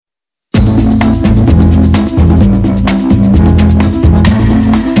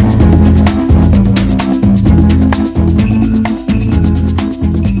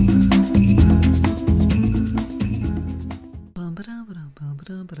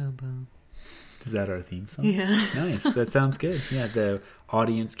Is that our theme song? Yeah. Nice. That sounds good. Yeah, the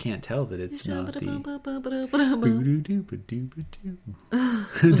audience can't tell that it's not the...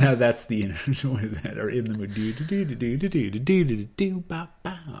 Now that's the... What is that? Or in the mood.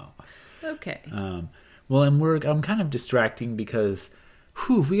 Okay. Well, and I'm kind of distracting because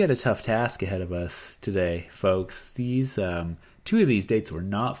we got a tough task ahead of us today, folks. These... two of these dates were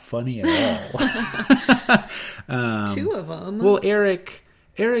not funny at all. Two of them? Well,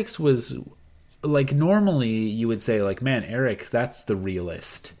 Eric's was... Like, normally you would say, like, man, Eric, that's the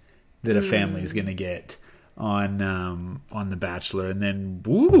realist that a family is going to get on The Bachelor. And then,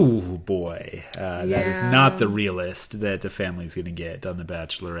 ooh, boy, that is not the realist that a family is going to get on The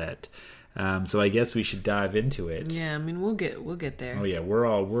Bachelorette. So I guess we should dive into it. Yeah, I mean, we'll get there. Oh, yeah, we're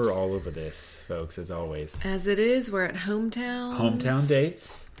all over this, folks, as always. As it is, we're at hometown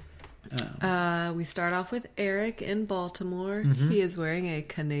dates. We start off with Eric in Baltimore. He is wearing a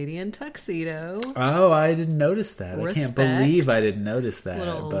Canadian tuxedo. Oh, I didn't notice that. Respect. I can't believe I didn't notice that.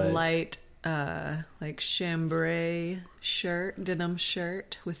 Light, like chambray shirt, denim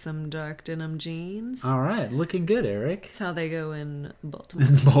shirt with some dark denim jeans. All right, looking good, Eric. That's how they go in Baltimore.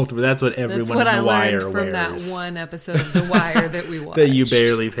 Baltimore. That's what everyone in The Wire learned from wears. That one episode of The Wire that we watched. That you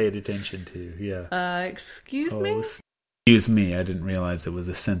barely paid attention to. Yeah. Excuse me. Excuse me, I didn't realize it was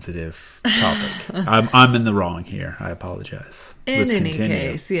a sensitive topic. I'm in the wrong here. I apologize. Let's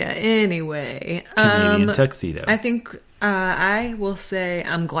continue. Anyway. Canadian tuxedo. I think I will say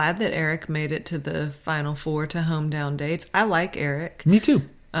I'm glad that Eric made it to the final four to hometown dates. I like Eric. Me too.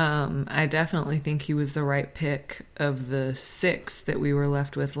 I definitely think he was the right pick of the 6 that we were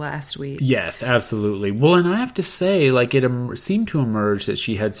left with last week. Yes, absolutely. Well, and I have to say, like, it seemed to emerge that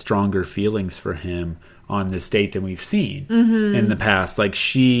she had stronger feelings for him on this date than we've seen in the past. Like,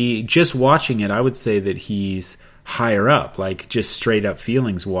 just watching it, I would say that he's higher up, like, just straight up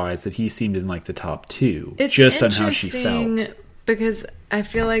feelings wise, that he seemed in like the top 2. It's just on how she felt. Because I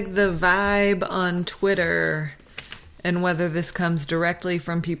feel like the vibe on Twitter, and whether this comes directly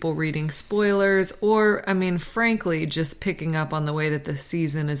from people reading spoilers or, I mean, frankly, just picking up on the way that the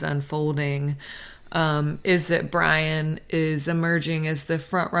season is unfolding, is that Brian is emerging as the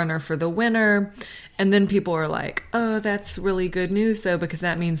front runner for the winner. And then people are like, oh, that's really good news, though, because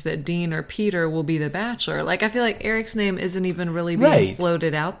that means that Dean or Peter will be the Bachelor. Like, I feel like Eric's name isn't even really being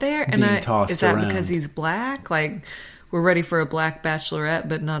floated out there. And is that around because he's black? Like, we're ready for a black Bachelorette,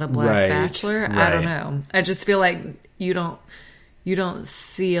 but not a black Bachelor? Right. I don't know. I just feel like you don't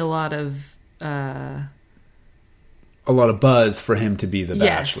see a lot of buzz for him to be the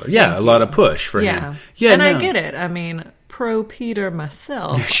Bachelor. Yeah, a lot of push for him. Yeah, and I get it. I mean, pro Peter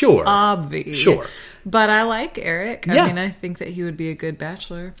myself. Sure. Obvi. Sure. But I like Eric. I mean, I think that he would be a good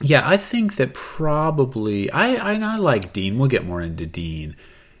Bachelor. Yeah, I think that probably... I like Dean. We'll get more into Dean.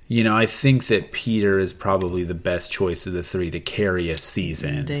 You know, I think that Peter is probably the best choice of the 3 to carry a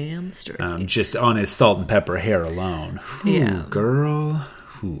season. Damn straight. Just on his salt and pepper hair alone. Ooh, girl.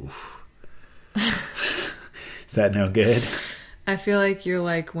 Ooh. Is that no good? I feel like you're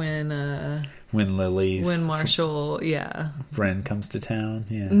like when Marshall, friend comes to town.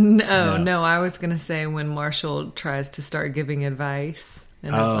 Yeah. No, I was gonna say when Marshall tries to start giving advice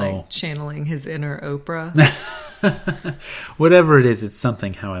and is like channeling his inner Oprah. Whatever it is, it's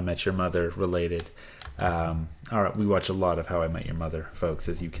something How I Met Your Mother related. All right, we watch a lot of How I Met Your Mother, folks,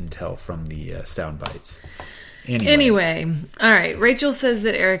 as you can tell from the sound bites. Anyway, all right. Rachel says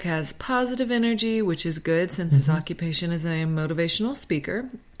that Eric has positive energy, which is good since his occupation is a motivational speaker.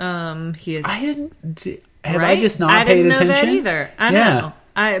 He is. I just not paid attention? I didn't know that either. I know.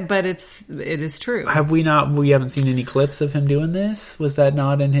 But it is true. We haven't seen any clips of him doing this? Was that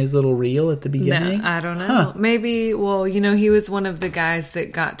not in his little reel at the beginning? No, I don't know. Huh. Maybe, well, he was one of the guys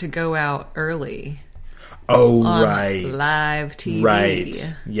that got to go out early. Oh, on right. Live TV.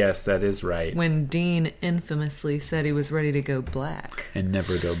 Right. Yes, that is right. When Dean infamously said he was ready to go black. And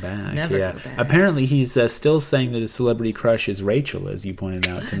never go back. Go back. Apparently, he's still saying that his celebrity crush is Rachel, as you pointed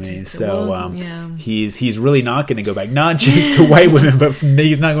out to me. He's really not going to go back. Not just to white women, but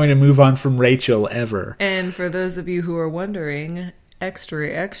he's not going to move on from Rachel ever. And for those of you who are wondering... Extra.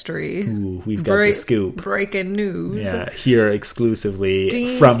 Ooh, we've got the scoop. Breaking news. Yeah, here exclusively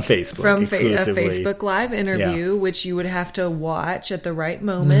from Facebook. From a Facebook Live interview, which you would have to watch at the right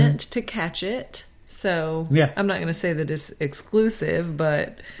moment to catch it. So I'm not going to say that it's exclusive,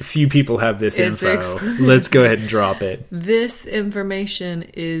 but... Few people have this info. Let's go ahead and drop it. This information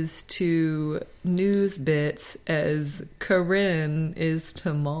is to news bits as Corinne is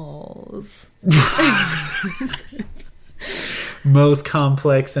to Malls. Most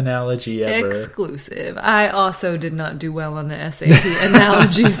complex analogy ever. Exclusive. I also did not do well on the SAT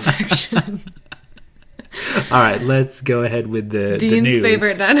analogy section. All right, let's go ahead with the Dean's news.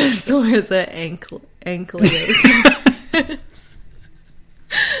 favorite dinosaur is an ankylosaurus.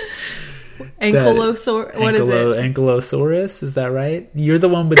 Ankylosaur. What is it? Ankylosaurus, is that right? You're the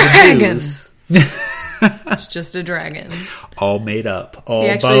one with the Dragon. news. It's just a dragon. All made up. All He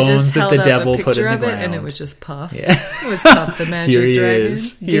actually bones just that held the up devil a put picture in the of it, ground. and it was just Puff. Yeah. It was Puff the magic Here he dragon.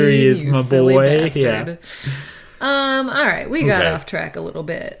 is. Here he is, You my silly boy. bastard. All right, we got Okay. off track a little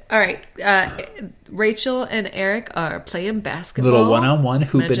bit. All right, Rachel and Eric are playing basketball. Little one-on-one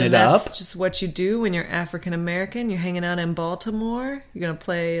hooping Imagine it that's up. just what you do when you're African American. You're hanging out in Baltimore. You're gonna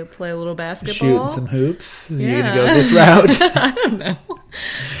play a little basketball. Shooting some hoops. You're Yeah. going to go this route. I don't know.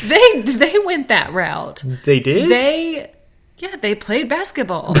 They went that route. They did? They played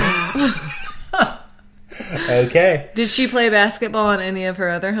basketball. Okay. Did she play basketball on any of her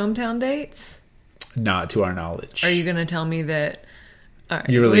other hometown dates? Not to our knowledge. Are you going to tell me that? All right,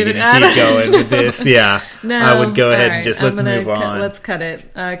 You're really we going to didn't- keep going with this? Yeah. No, I would go ahead all and just right, let's move on. Let's cut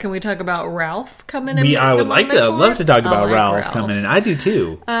it. Can we talk about Ralph coming in? I would like to. I'd love to talk about Ralph coming in. I do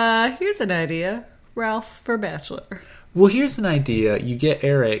too. Here's an idea: Ralph for Bachelor. Well, here's an idea. You get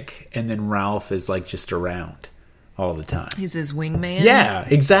Eric, and then Ralph is like just around all the time. He's his wingman. Yeah,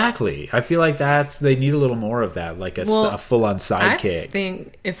 exactly. I feel like they need a little more of that, like a full-on I sidekick.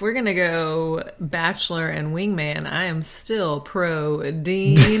 think if we're gonna go Bachelor and wingman, I am still pro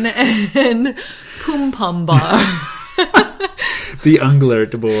Dean and Pumpumbar. The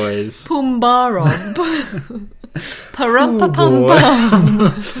Unglert boys. Pumbarum. Parumpapum.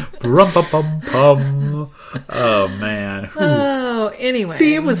 Rum-pa-pum-pum. Oh, man. Oh, anyway.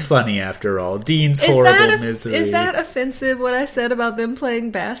 See, it was funny after all. Dean's horrible misery. Is that offensive what I said about them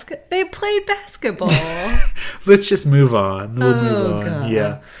playing basket? They played basketball. Let's just move on. We'll move on. God.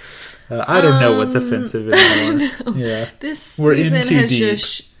 Yeah. I don't know what's offensive anymore. Yeah. This We're season in too has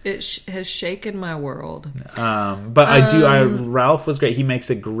deep. has shaken my world. But Ralph was great. He makes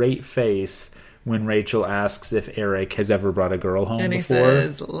a great face when Rachel asks if Eric has ever brought a girl home And he before.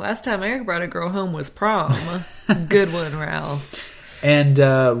 says, last time Eric brought a girl home was prom. Good one, Ralph. And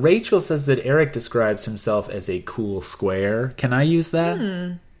Rachel says that Eric describes himself as a cool square. Can I use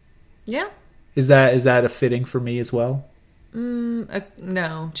that? Yeah. Is that a fitting for me as well?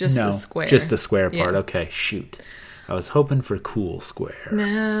 No, just the square. Just the square part. Yeah. Okay, shoot. I was hoping for cool square.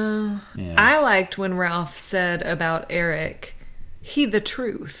 No. Yeah. I liked when Ralph said about Eric, he the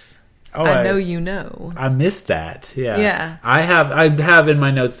truth. Oh, I know you know. I missed that. Yeah. Yeah. I have in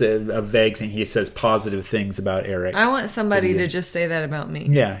my notes a vague thing. He says positive things about Eric. I want somebody to just say that about me.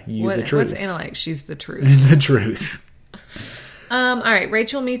 Yeah, the truth. What's Anna like? She's the truth. The truth. All right,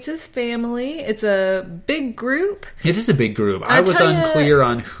 Rachel meets his family. It's a big group. It is a big group. I was tell ya- unclear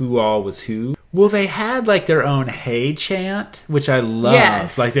on who all was who. Well, they had like their own hey chant, which I love.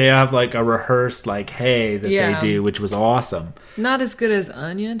 Yes. Like they have like a rehearsed like hey that Yeah. they do, which was awesome. Not as good as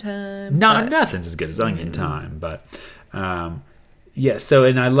Onion Time. No, nothing's as good as Onion Time, but yeah. So,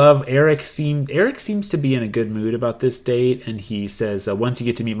 and I love Eric. Eric seems to be in a good mood about this date, and he says, "Once you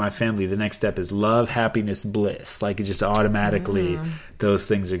get to meet my family, the next step is love, happiness, bliss. Like it just automatically, those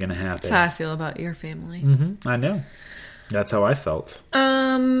things are going to happen." That's how I feel about your family. I know. That's how I felt.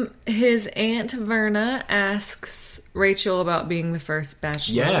 His Aunt Verna asks Rachel about being the first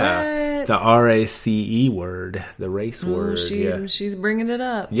bachelorette. Yeah, the RACE word, the race word. Yeah. She's bringing it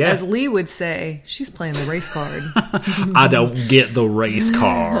up. Yeah. As Lee would say, she's playing the race card. I don't get the race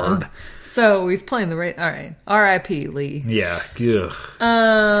card. So he's playing the race. All right. R.I.P. Lee. Yeah.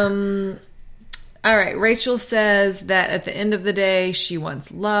 Ugh. All right. Rachel says that at the end of the day, she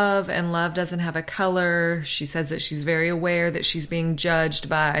wants love, and love doesn't have a color. She says that she's very aware that she's being judged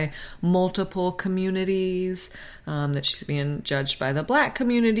by multiple communities, that she's being judged by the black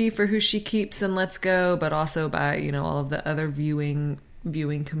community for who she keeps and lets go, but also by, all of the other viewing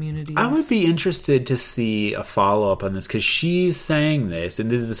communities. I would be interested to see a follow-up on this because she's saying this, and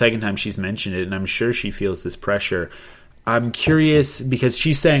this is the second time she's mentioned it, and I'm sure she feels this pressure. I'm curious because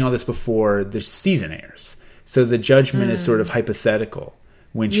she's saying all this before the season airs. So the judgment is sort of hypothetical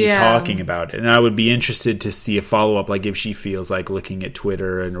when she's talking about it. And I would be interested to see a follow-up, like if she feels like looking at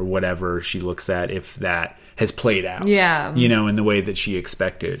Twitter or whatever she looks at, if that has played out. Yeah. In the way that she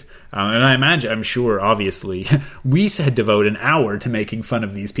expected. And I'm sure, obviously, we had to devote an hour to making fun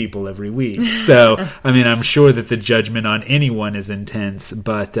of these people every week. So, I'm sure that the judgment on anyone is intense.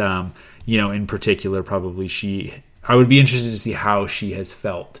 But, in particular, probably I would be interested to see how she has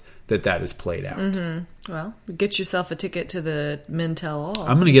felt that is played out. Mm-hmm. Well, get yourself a ticket to the Men Tell All.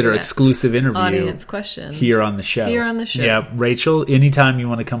 I'm going to get her exclusive interview audience question here on the show. Yeah, Rachel, anytime you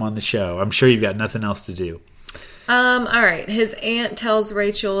want to come on the show. I'm sure you've got nothing else to do. All right. His aunt tells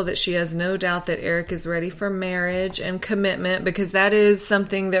Rachel that she has no doubt that Eric is ready for marriage and commitment, because that is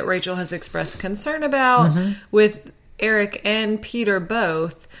something that Rachel has expressed concern about with Eric and Peter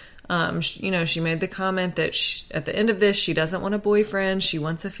both. She made the comment that at the end of this, she doesn't want a boyfriend. She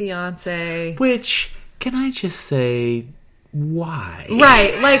wants a fiance. Which, can I just say, why?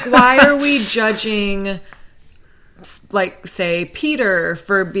 Right. Like, why are we judging, like, say, Peter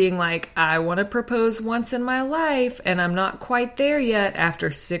for being like, I want to propose once in my life, and I'm not quite there yet after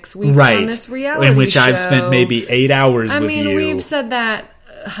 6 weeks on this reality show. In which I've spent maybe 8 hours with you. I mean, we've said that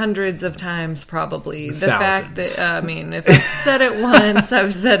hundreds of times, probably. The fact that, if I've said it once,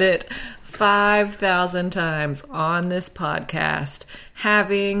 I've said it 5,000 times on this podcast.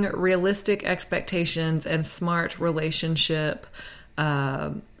 Having realistic expectations and smart relationship,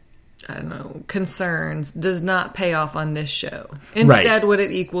 concerns does not pay off on this show. Instead, what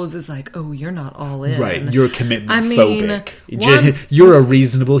it equals is like, oh, you're not all in. Right, you're commitment phobic. You're a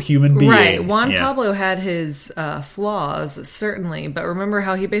reasonable human being. Right, Juan Pablo had his flaws, certainly, but remember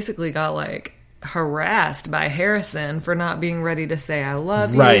how he basically got, like, harassed by Harrison for not being ready to say I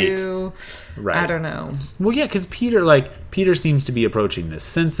love you. Right. I don't know. Well, yeah, because Peter seems to be approaching this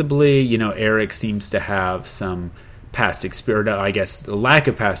sensibly. Eric seems to have some past experience, I guess a lack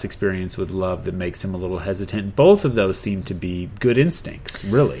of past experience with love that makes him a little hesitant. Both of those seem to be good instincts,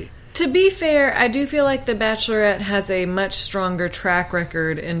 really. To be fair, I do feel like The Bachelorette has a much stronger track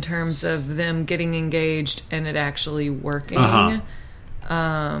record in terms of them getting engaged and it actually working.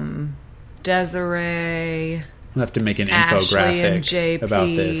 Desiree, we'll have to make an Ashley and infographic JP. About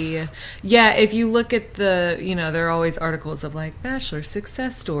this. Yeah, if you look at the, there are always articles of like Bachelor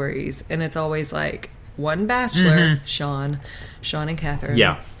success stories, and it's always like one Bachelor, Sean and Catherine.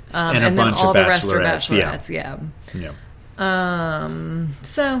 Yeah. And then all the rest are Bachelorettes. Yeah.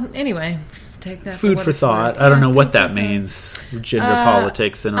 So anyway, take that food for thought. I don't know what that means. Gender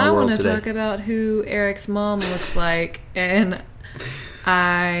politics in our world today. I want to talk about who Eric's mom looks like, and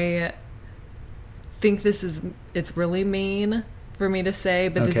I think it's really mean for me to say,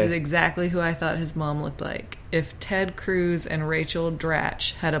 but this is exactly who I thought his mom looked like. If Ted Cruz and Rachel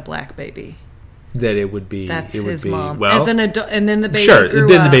Dratch had a black baby. That it would be. That's it would his be, mom. Well, as an adult, and then the baby grew up.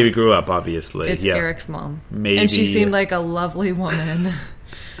 Then the baby grew up, obviously. It's Eric's mom. Maybe. And she seemed like a lovely woman.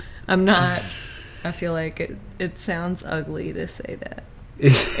 I feel like it sounds ugly to say that.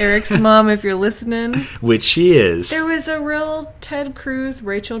 Eric's mom, if you're listening. Which she is. There was a real Ted Cruz,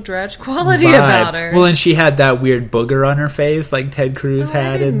 Rachel Dratch quality about her. Well, and she had that weird booger on her face like Ted Cruz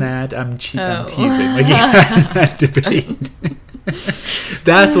had in that. I'm teasing. Like, you had that debate.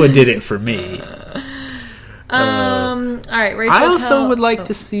 That's what did it for me. All right, Rachel. I also would like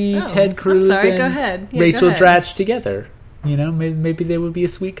to see Ted Cruz and go ahead. Rachel Dratch together. Maybe they would be a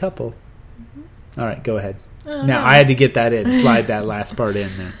sweet couple. All right, go ahead. I had to get that in, slide that last part in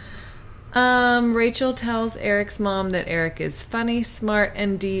there. Rachel tells Eric's mom that Eric is funny, smart,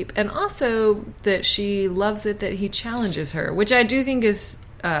 and deep, and also that she loves it that he challenges her, which I do think is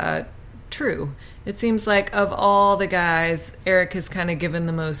true. It seems like of all the guys, Eric has kind of given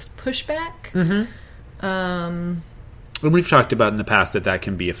the most pushback. Mm-hmm. And we've talked about in the past that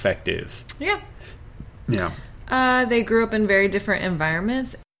can be effective. Yeah. Yeah. They grew up in very different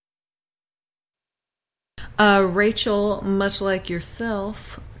environments. Rachel, much like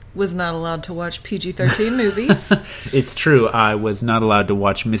yourself, was not allowed to watch PG-13 movies. It's true. I was not allowed to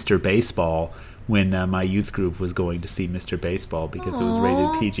watch Mr. Baseball when my youth group was going to see Mr. Baseball because it was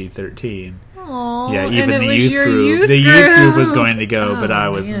rated PG-13. Aww, yeah, even the youth group was going to go, but I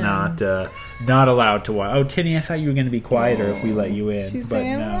was not allowed to watch. Oh, Tinny, I thought you were going to be quieter if we let you in. She's but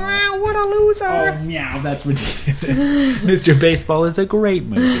saying, no. Wow, what a loser. Oh, meow, that's ridiculous. Mr. Baseball is a great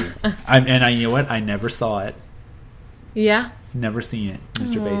movie. You know what? I never saw it. Yeah? Never seen it,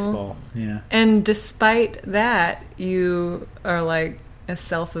 Mr. Baseball. Yeah. And despite that, you are like a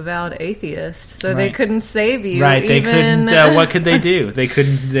self-avowed atheist, so they couldn't save you. Right? They couldn't. What could they do? They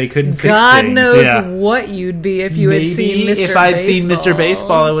couldn't fix God things. knows what you'd be if you had seen Mr. Baseball. If I'd seen Mr.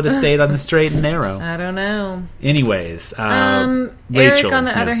 Baseball, I would have stayed on the straight and narrow. I don't know. Anyways, Rachel, Rachel, on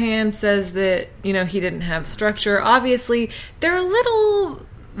the other hand, says that he didn't have structure. Obviously, they're a little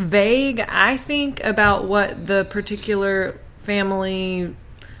vague, I think, about what the particular family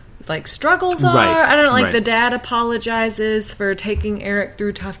like struggles are. Right, I don't know, like right. the dad apologizes for taking Eric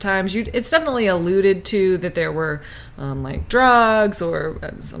through tough times. It's definitely alluded to that there were like drugs or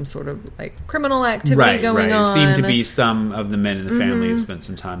some sort of like criminal activity going on. It seemed to be some of the men in the family who spent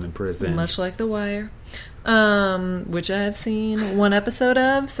some time in prison. Much like The Wire. Which I have seen one episode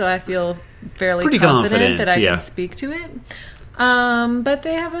of, so I feel fairly Pretty confident that I yeah. can speak to it. But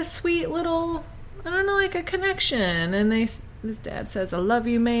they have a sweet little, I don't know, like a connection, and his dad says, "I love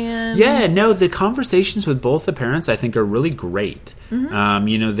you, man." Yeah, no, the conversations with both the parents, I think, are really great.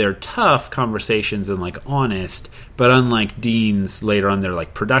 They're tough conversations and, like, honest, but unlike Dean's, later on, they're,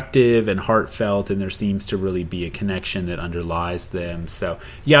 like, productive and heartfelt, and there seems to really be a connection that underlies them. So,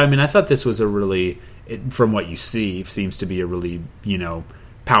 yeah, I mean, I thought this was a really, from what you see, seems to be a really,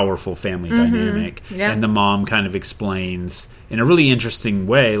 powerful family dynamic. Yeah. And the mom kind of explains in a really interesting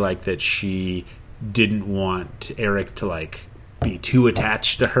way, like, that she didn't want Eric to, like, be too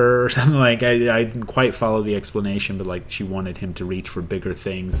attached to her or something. Like, I didn't quite follow the explanation, but, like, she wanted him to reach for bigger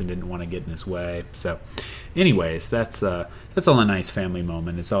things and didn't want to get in his way. So anyways, that's all a nice family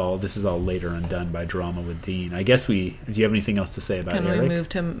moment. This is all later undone by drama with Dean. I guess do you have anything else to say about Eric? Can we move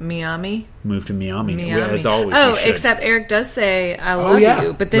to Miami? Move to Miami. Miami. As always. Oh, we should. except Eric does say, "I love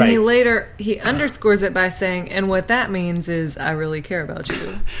you," but then he underscores it by saying, "And what that means is I really care about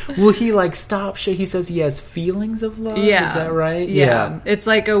you." Well, he stops. He says he has feelings of love. Yeah. Is that right? Yeah. It's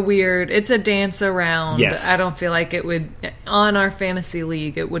like it's a dance around. Yes. I don't feel like it would, on our fantasy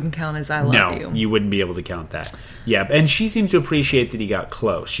league, it wouldn't count as I love you. No, you wouldn't be able to count that. Yeah, and she seems to appreciate that he got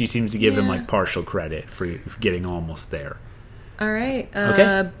close. She seems to give him, like, partial credit for getting almost there. All right.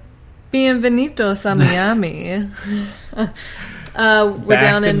 Okay. Bienvenidos a Miami. We're Back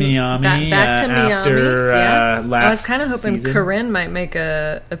down to in Miami. Back to Miami. After Yeah. last I was kind of hoping season. Corinne might make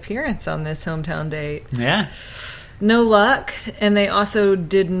a appearance on this hometown date. Yeah. No luck, and they also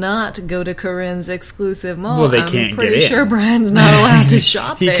did not go to Corinne's exclusive mall. Well, they I'm can't pretty get in. sure Brian's not allowed to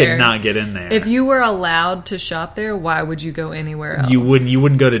shop He there. could not get in there. If you were allowed to shop there, why would you go anywhere else? You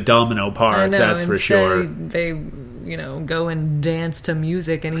wouldn't go to Domino Park, I know, that's for sure. They go and dance to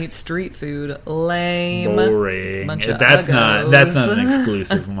music and eat street food. Lame. Boring. Bunch of That's uggos. not an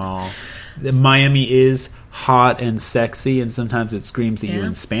exclusive mall. Miami is hot and sexy, and sometimes it screams at you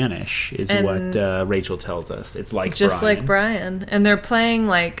in Spanish, is And what Rachel tells us. It's like just Brian. like Brian. And they're playing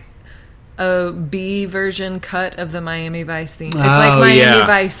like a B version cut of the Miami Vice theme. It's like Miami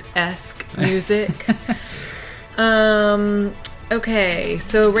Vice-esque music. Okay,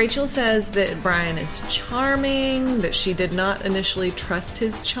 so Rachel says that Brian is charming, that she did not initially trust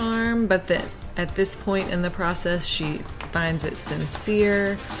his charm, but that at this point in the process she finds it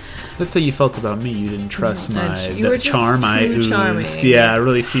sincere. That's how you felt about me. You didn't trust You were the just charm I too oozed. charming. Yeah, I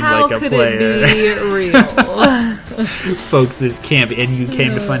really seemed How like a could player. it be real? Folks, this camp, and you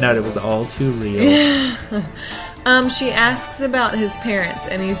came to find out it was all too real. She asks about his parents,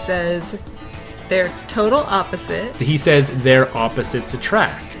 and he says they're total opposites. He says their opposites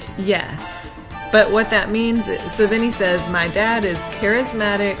attract. Yes. But what that means is, so then he says, my dad is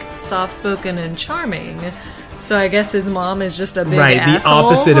charismatic, soft-spoken, and charming. So I guess his mom is just a big asshole. The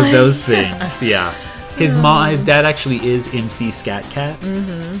opposite of those things. Yeah. His dad actually is MC Scat Cat.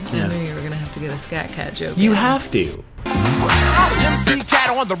 Mm-hmm. I knew you were going to have to get a Scat Cat joke. You have to. MC Cat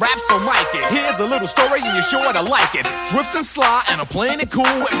on the rap, so mic it. Here's a little story and you're sure to like it. Swift and sly and I'm playing it cool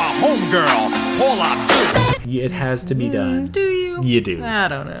with my homegirl, Paula Abdul. It has to be done. Do you? You do. I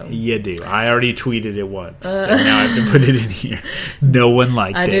don't know. You do. I already tweeted it once, and now I have to put it in here. No one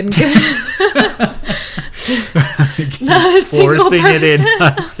liked it. I didn't get it. Not a single Forcing person. it in,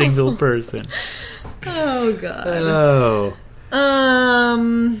 not a single person. Oh, God.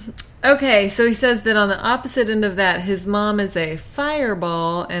 Oh. Okay, so he says that on the opposite end of that, his mom is a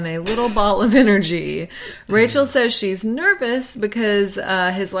fireball and a little ball of energy. Rachel says she's nervous because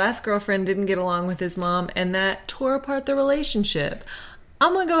his last girlfriend didn't get along with his mom, and that tore apart the relationship.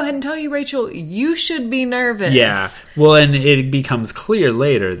 I'm going to go ahead and tell you, Rachel, you should be nervous. Yeah. Well, and it becomes clear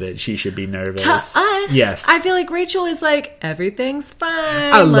later that she should be nervous. To us, yes. I feel like Rachel is like, everything's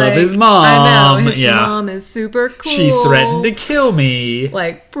fine. I love his mom. I know, his Yeah. mom is super cool. She threatened to kill me.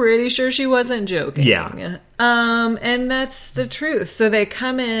 Like, pretty sure she wasn't joking. Yeah. And that's the truth. So they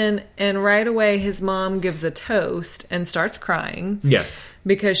come in, and right away his mom gives a toast and starts crying. Yes.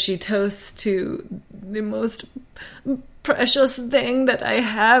 Because she toasts to the most precious thing that I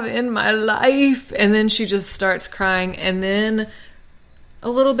have in my life. And then she just starts crying. And then a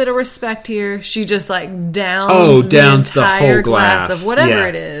little bit of respect here. She just like downs downs the entire whole glass. of whatever Yeah.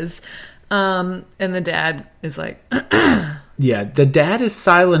 it is. And the dad is like, Yeah, the dad is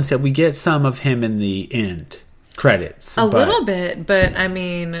silent. We get some of him in the end. credits. A little bit, but I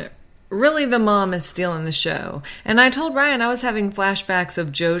mean, really the mom is stealing the show. And I told Ryan I was having flashbacks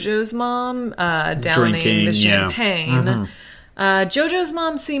of JoJo's mom downing Drinking, the yeah. champagne. JoJo's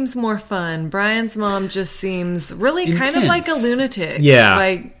mom seems more fun. Brian's mom just seems really kind of like a Intense. lunatic. Yeah.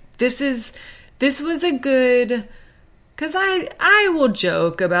 Like, this was a good... Because I will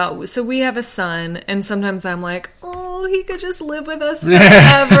joke about... So we have a son, and sometimes I'm like, oh, he could just live with us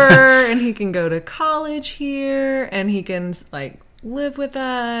forever, and he can go to college here, and he can, like, live with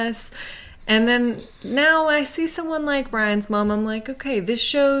us. And then now I see someone like Brian's mom, I'm like, okay, this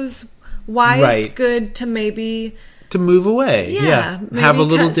shows why Right. it's good to maybe... To move away. Yeah. maybe Have a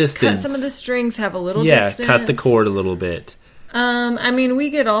little cut distance. some of the strings, have a little yeah, distance. cut the cord a little bit. I mean, we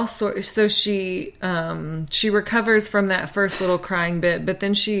get all sorts. So she recovers from that first little crying bit, but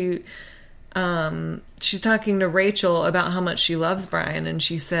then she's talking to Rachel about how much she loves Brian, and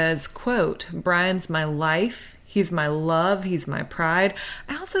she says, quote, "Brian's my life. He's my love. He's my pride."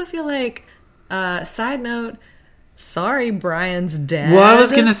 I also feel like, side note, sorry, Brian's dad. Well, I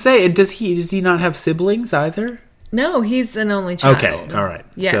was going to say, does he not have siblings either? No, he's an only child. Okay, all right.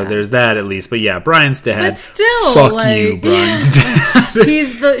 Yeah. So there's that at least. But yeah, Brian's dad. But still, fuck like, you, Brian's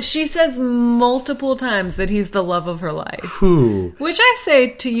dad. she says multiple times that he's the love of her life. Whew. Which I say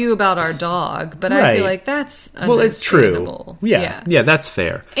to you about our dog, but I feel Right. like that's Well, it's true. understandable. Yeah, that's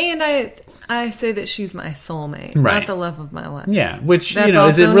fair. And I say that she's my soulmate, Right. not the love of my life. Yeah, which, That's is it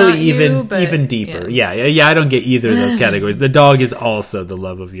also really not you, even but, even deeper? Yeah, I don't get either of those categories. The dog is also the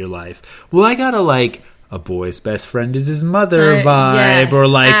love of your life. Well, I gotta like a boy's best friend is his mother vibe, yes, or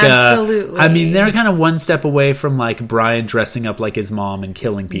like absolutely. I mean, they're kind of one step away from like Brian dressing up like his mom and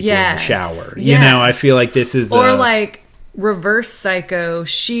killing people in the Yes, shower. You yes. know, I feel like this is Or like reverse psycho,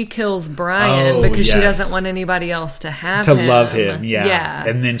 she kills Brian Oh, because she yes. doesn't want anybody else to have to him. love him. Yeah, Yeah.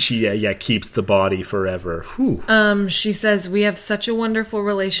 and then she keeps the body forever. Whew. She says, "We have such a wonderful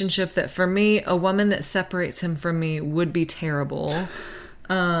relationship that for me, a woman that separates him from me would be terrible."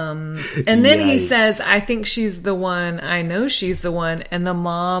 And then he Yikes. says, "I think she's the one. I know she's the one." And the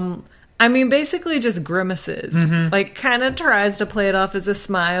mom, I mean, basically just grimaces. Mm-hmm. Like, kind of tries to play it off as a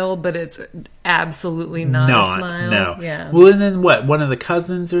smile, but it's absolutely not a smile. No. Yeah. Well, and then what? One of the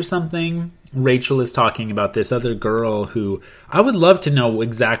cousins or something? Rachel is talking about this other girl who I would love to know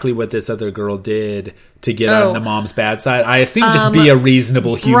exactly what this other girl did to get on the mom's bad side. I assume just be a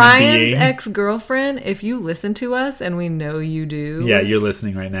reasonable human Brian's being. ex-girlfriend, if you listen to us, and we know you do. Yeah, you're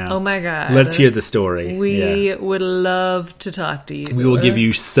listening right now. Oh my God. Let's hear the story. We Yeah. would love to talk to you. We will give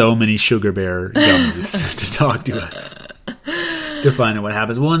you so many sugar bear gummies to talk to us. To find out what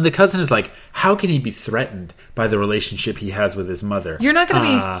happens. Well, and the cousin is like, how can he be threatened by the relationship he has with his mother? You're not going to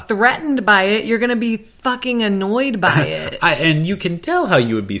be threatened by it. You're going to be fucking annoyed by it. And you can tell how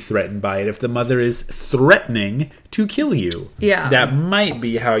you would be threatened by it if the mother is threatening to kill you. Yeah. That might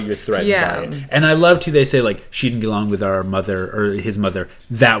be how you're threatened Yeah. by it. And I love to, they say, like, she didn't get along with our mother, or his mother.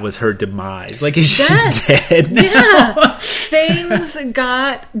 That was her demise. Like, is Yes. she dead now? Yeah. Things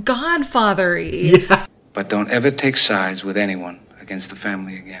got godfathery. Yeah. But don't ever take sides with anyone against the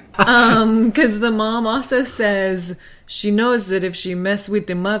family again. Because the mom also says she knows that if she mess with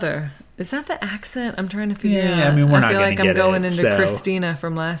the mother... Is that the accent? I'm trying to figure Yeah, out. I mean, we're I not feel gonna like I'm get going it, into so. Christina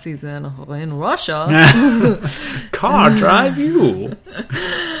from last season. In Russia. Car drive you.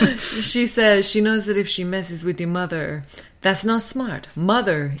 She says she knows that if she messes with your mother, that's not smart.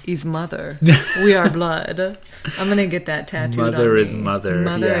 Mother is mother. We are blood. I'm going to get that tattooed Mother on is me. mother.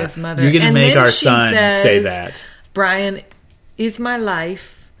 Mother Yeah. is mother. You're going to And make then our she son says, say that. Brian is my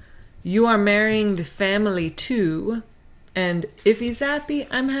life. You are marrying the family too. And if he's happy,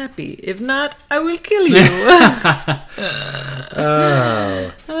 I'm happy. If not, I will kill you.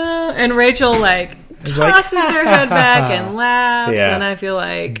 And Rachel, like, tosses her head back and laughs. Yeah. And I feel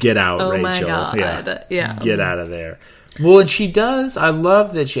like, Get out, oh Rachel. my God. Yeah. Get out of there. Well, and she does. I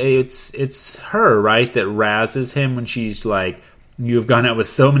love that it's her, right, that razzes him when she's like, you have gone out with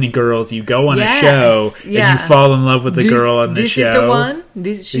so many girls, you go on a show, and you fall in love with the girl on the show. This is the one.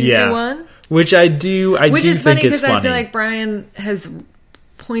 She's the one. Which I do Which is funny think is funny. I feel like Brian has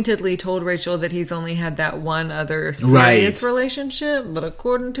pointedly told Rachel that he's only had that one other serious relationship, but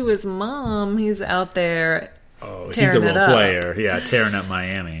according to his mom, he's out there he's a tearing it role up. player. Yeah, tearing up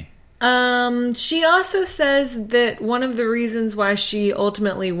Miami. She also says that one of the reasons why she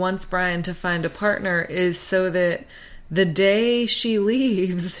ultimately wants Brian to find a partner is so that the day she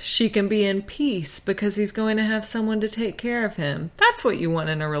leaves, she can be in peace because he's going to have someone to take care of him. That's what you want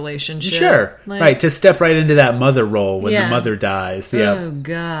in a relationship. Sure. Like, right, to step right into that mother role when Yeah. the mother dies. Yeah. Oh,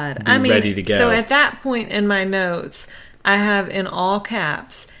 God. Be ready to go. So at that point in my notes, I have in all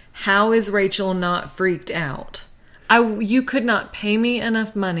caps, how is Rachel not freaked out? You could not pay me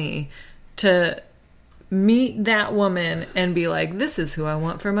enough money to meet that woman and be like, this is who I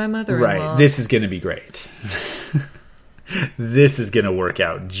want for my mother-in-law. Right. This is going to be great. This is going to work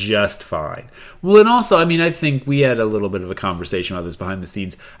out just fine. Well, and also, I mean, I think we had a little bit of a conversation about this behind the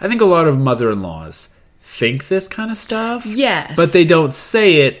scenes. I think a lot of mother-in-laws think this kind of stuff. Yes. But they don't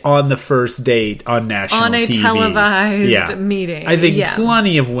say it on the first date on national on a TV. televised meeting. I think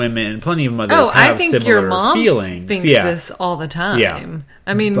plenty of women, plenty of mothers have I think similar your mom feelings. thinks this all the time. Yeah.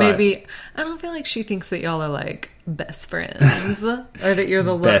 I mean, But- maybe I don't feel like she thinks that y'all are like best friends or that you're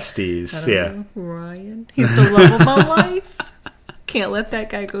the besties. I don't Yeah. know, Ryan, he's the love of my life. Can't let that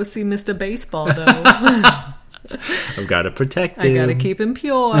guy go see Mr. Baseball though. I've got to protect him. I gotta keep him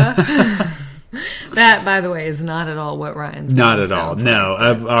pure. That, by the way, is not at all what Ryan's Not mom at all. sounds No,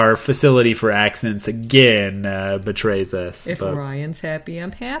 like. our facility for accents again betrays us. If but Ryan's happy,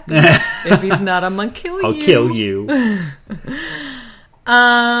 I'm happy. If he's not, I'm gonna kill you. I'll kill you.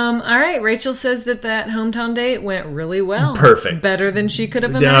 All right. Rachel says that hometown date went really well. Perfect. Better than she could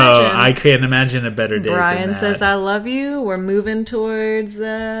have No, imagined. I can't imagine a better date. Brian than that. says, "I love you." We're moving towards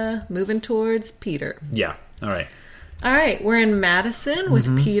Peter. Yeah. All right. All right. We're in Madison with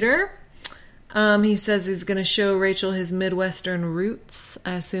Mm-hmm. Peter. He says he's going to show Rachel his Midwestern roots.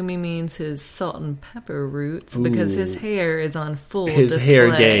 I assume he means his salt and pepper roots because his hair is on full His display.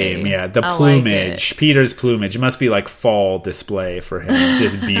 hair game, yeah. The I plumage. like it. Peter's plumage. It must be like fall display for him. It's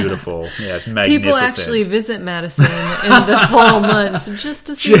just beautiful. Yeah, it's magnificent. People actually visit Madison in the fall months just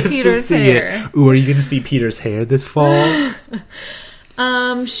to see just Peter's to see hair. it. Ooh, are you going to see Peter's hair this fall?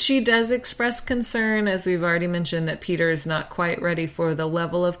 She does express concern, as we've already mentioned, that Peter is not quite ready for the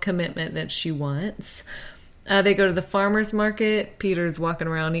level of commitment that she wants. They go to the farmer's market. Peter's walking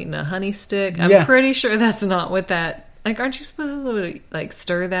around eating a honey stick. I'm pretty sure that's not what that... Like, aren't you supposed to, like,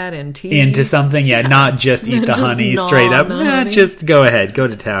 stir that in tea? Into something? Yeah, not just eat the Just honey gnaw straight up. the Nah, honey. just go ahead. Go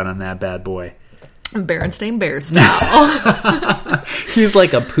to town on that bad boy. Berenstain Bear style. He's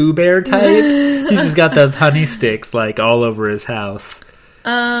like a Pooh Bear type. He's just got those honey sticks, like, all over his house.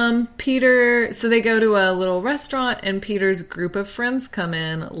 Peter... So they go to a little restaurant, and Peter's group of friends come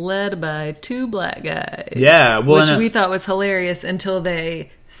in, led by two black guys. Yeah, well, which and we thought was hilarious until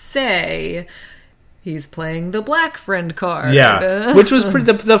they say... He's playing the black friend card. Yeah, which was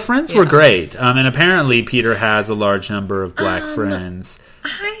pretty. The friends were Yeah. great. And apparently Peter has a large number of black friends.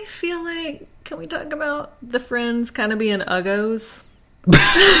 I feel like, can we talk about the friends kind of being uggos?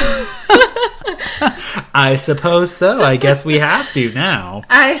 I suppose so. I guess we have to now.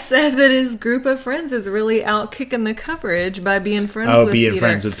 I said that his group of friends is really out kicking the coverage by being friends with Peter. Being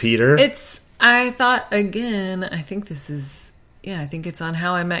friends with Peter. I thought, again, I think it's on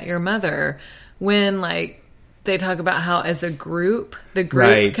How I Met Your Mother, when, like, they talk about how as a group, the group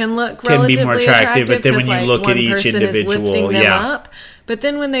Right. can look Can be relatively more attractive, but then when 'cause, you like, look at one each person is individual, lifting them yeah. up. But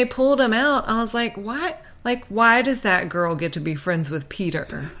then when they pulled him out, I was like, what? Like, why does that girl get to be friends with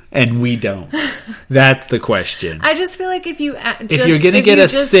Peter? And we don't. That's the question. I just feel like if you're going to get a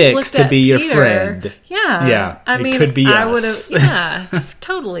 6 to be your friend, yeah, I it mean, could be I us. would have, yeah,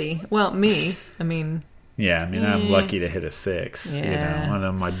 totally. Well, me, I mean, Yeah, I mean, I'm lucky to hit a 6. Yeah. You know,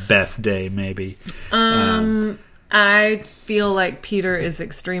 on my best day, maybe. I feel like Peter is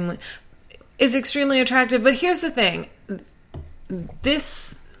extremely attractive. But here's the thing: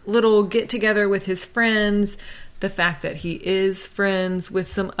 this little get together with his friends, the fact that he is friends with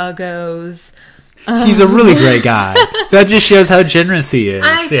some uggos. He's a really great guy. That just shows how generous he is.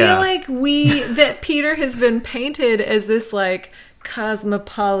 I feel like that Peter has been painted as this like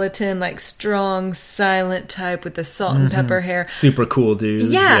cosmopolitan, like strong, silent type with the salt and pepper hair. Super cool dude.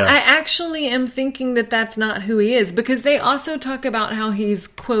 Yeah, I actually am thinking that that's not who he is, because they also talk about how he's,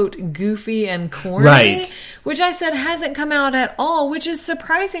 quote, goofy and corny. Right. Which I said hasn't come out at all, which is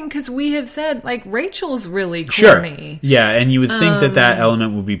surprising because we have said, like, Rachel's really corny. Yeah, and you would think that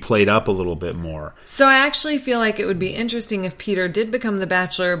element would be played up a little bit more. So I actually feel like it would be interesting if Peter did become the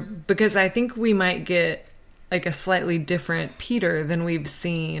Bachelor, because I think we might get like a slightly different Peter than we've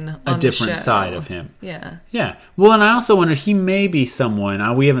seen on A the different show. side of him. Yeah. Yeah. Well, and I also wonder, he may be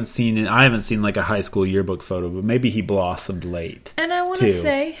someone, we haven't seen it, I haven't seen like a high school yearbook photo, but maybe he blossomed late. And I want to too.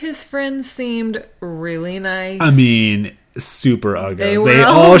 say his friends seemed really nice. I mean, super uggos. They They, were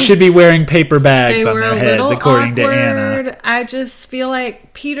all all- should be wearing paper bags they on were their a heads, little according awkward. to Anna. I just feel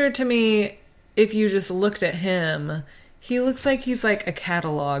like Peter, to me, if you just looked at him, he looks like he's like a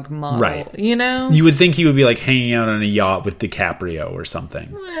catalog model. Right. You know? You would think he would be like hanging out on a yacht with DiCaprio or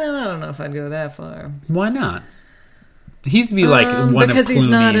something. Well, I don't know if I'd go that far. Why not? He'd be like one because of Clooney's, he's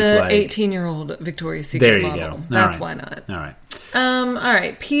not a like 18-year-old Victoria's Secret there you model. go. That's All why right. not. All right. All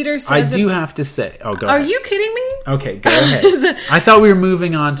right. Peter says... I do have to say... Oh, go ahead. Are you kidding me? Okay, go ahead. I thought we were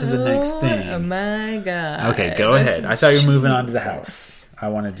moving on to the next Oh thing. my God. Okay, go ahead. I thought you were moving on to the house. I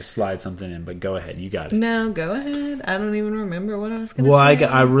wanted to slide something in, but go ahead. You got it. No, go ahead. I don't even remember what I was going to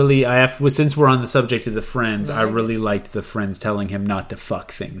Well, say. since we're on the subject of the friends, I really liked the friends telling him not to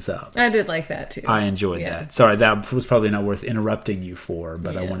fuck things up. I did like that too. I enjoyed that. Sorry, that was probably not worth interrupting you for,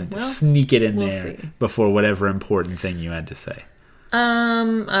 but I wanted to sneak it in there before whatever important thing you had to say.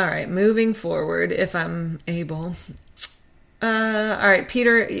 All right, moving forward, if I'm able. All right,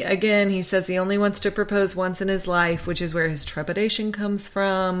 Peter, again, he says he only wants to propose once in his life, which is where his trepidation comes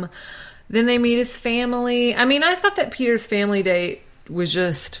from. Then they meet his family. I mean, I thought that Peter's family date was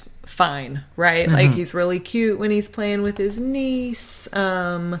just fine, right? Mm-hmm. Like, he's really cute when he's playing with his niece.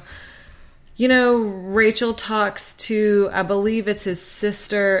 You know, Rachel talks to, I believe it's his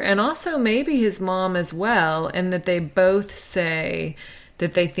sister, and also maybe his mom as well, and that they both say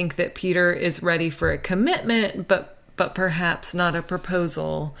that they think that Peter is ready for a commitment, but perhaps not a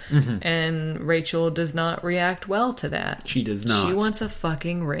proposal. Mm-hmm. And Rachel does not react well to that. She does not. She wants a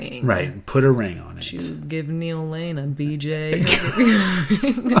fucking ring. Right. Put a ring on it. She give Neil Lane a BJ.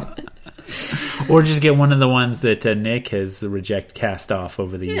 Or just get one of the ones that Nick has cast off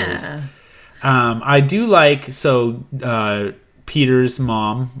over the years. I do like, Peter's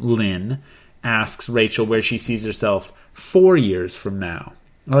mom, Lynn, asks Rachel where she sees herself 4 years from now.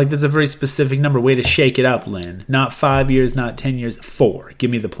 I like that's a very specific number. Way to shake it up, Lynn. Not 5 years, not 10 years. 4. Give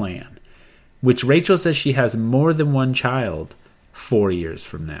me the plan. Which Rachel says she has more than one child 4 years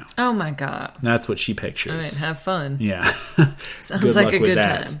from now. Oh my God. That's what she pictures. All right, have fun. Yeah. Sounds like a good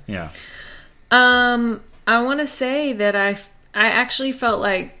time. Yeah. I want to say that I actually felt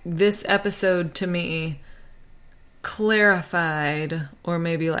like this episode to me clarified or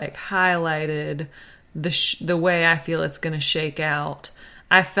maybe like highlighted the way I feel it's going to shake out.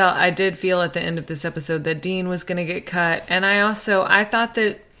 I did feel at the end of this episode that Dean was going to get cut. And I thought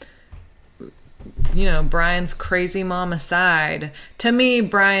that, you know, Brian's crazy mom aside, to me,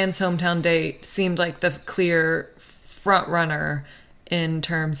 Brian's hometown date seemed like the clear front runner in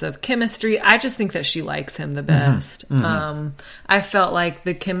terms of chemistry. I just think that she likes him the best. Mm-hmm. I felt like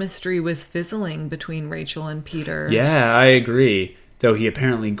the chemistry was fizzling between Rachel and Peter. Yeah, I agree. Though he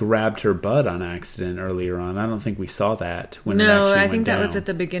apparently grabbed her butt on accident earlier on. I don't think we saw that when it actually went down. No, I think that was at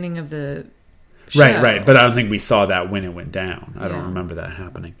the beginning of the show. Right. But I don't think we saw that when it went down. I don't remember that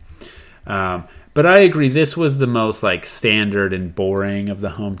happening. But I agree. This was the most like standard and boring of the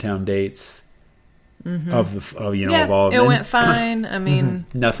hometown dates. Mm-hmm. Of all of them. It went fine. I mean,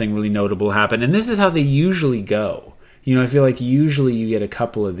 nothing really notable happened. And this is how they usually go. You know, I feel like usually you get a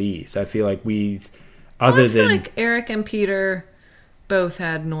couple of these. I feel like I feel like Eric and Peter both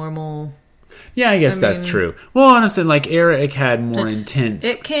had normal. Yeah, I guess that's true. Well, and I'm saying like Eric had more intense.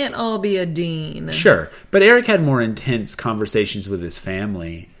 It can't all be a Dean. Sure, but Eric had more intense conversations with his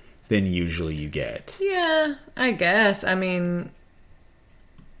family than usually you get. Yeah, I guess. I mean,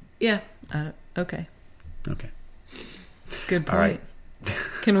 yeah. Okay. Good point. All right.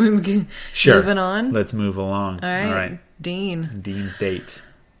 Can we moving on? Let's move along. All right. Dean's date.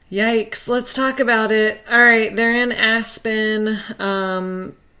 Yikes. Let's talk about it. All right. They're in Aspen.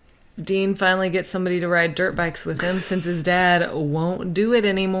 Dean finally gets somebody to ride dirt bikes with him since his dad won't do it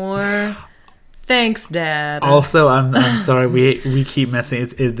anymore. Thanks, Dad. Also, I'm sorry. We keep messing.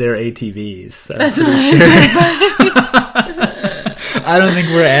 They're ATVs. That's what I don't think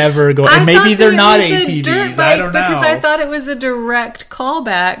we're ever going. And maybe they're not ATVs. I don't know. Because I thought it was a direct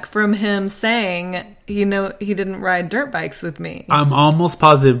callback from him saying, he didn't ride dirt bikes with me. I'm almost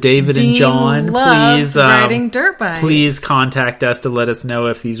positive David Dean and John, please riding dirt bikes. Please contact us to let us know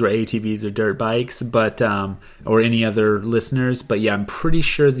if these were ATVs or dirt bikes, but or any other listeners. But yeah, I'm pretty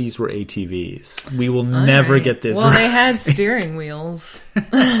sure these were ATVs. We will never get this. Well, right. They had steering wheels.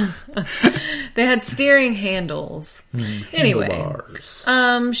 They had steering handles. Anyway,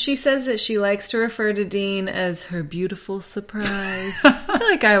 she says that she likes to refer to Dean as her beautiful surprise. I feel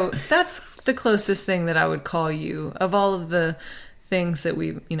like that's the closest thing that I would call you of all of the things that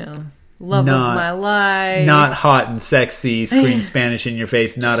we, love of my life. Not hot and sexy, scream Spanish in your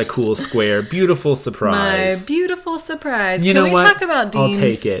face, not a cool square. Beautiful surprise. My beautiful surprise. Can we talk about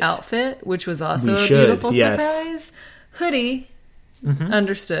Dean's outfit, which was also a beautiful surprise? Hoodie,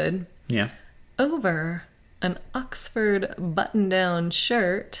 understood. Yeah. Over an Oxford button-down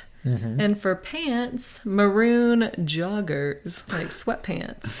shirt, and for pants, maroon joggers, like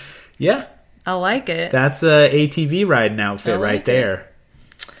sweatpants. Yeah. I like it. That's a ATV riding outfit right there.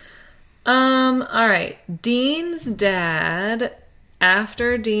 All right. Dean's dad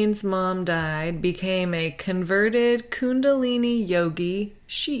after Dean's mom died, became a converted Kundalini yogi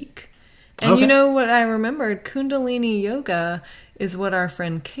sheik. And you know what I remembered? Kundalini yoga is what our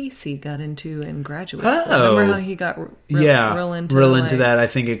friend Casey got into in graduate school. Remember how he got real into that? I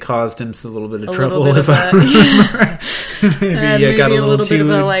think it caused him a little bit of a trouble. Little bit of maybe got a little bit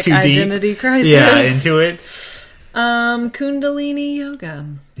of a identity crisis. Yeah, into it. Kundalini yoga.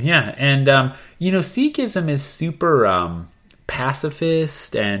 Yeah, and Sikhism is super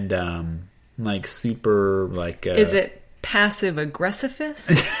pacifist and super is it passive aggressivist?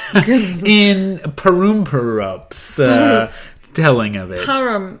 In Parumparup's telling of it.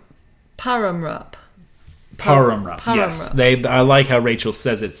 Paramrup. Yes. I like how Rachel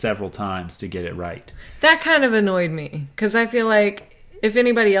says it several times to get it right. That kind of annoyed me because I feel like if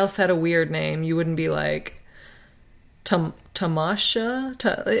anybody else had a weird name, you wouldn't be like Tamasha.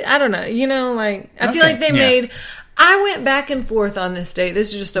 I don't know. I feel like they made. I went back and forth on this date.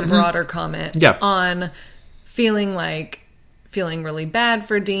 This is just a broader comment on feeling really bad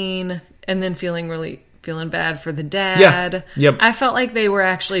for Dean and then feeling bad for the dad. Yep. I felt like they were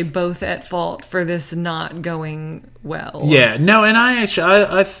actually both at fault for this not going well. Yeah, no, and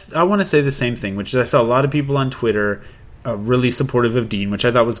I want to say the same thing, which is I saw a lot of people on Twitter really supportive of Dean, which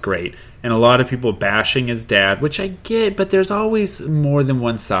I thought was great, and a lot of people bashing his dad, which I get, but there's always more than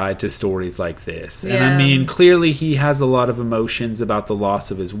one side to stories like this. Yeah. And I mean, clearly he has a lot of emotions about the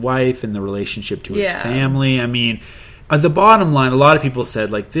loss of his wife and the relationship to his family. I mean, the bottom line, a lot of people said,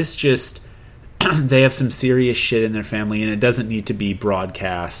 this just, they have some serious shit in their family, and it doesn't need to be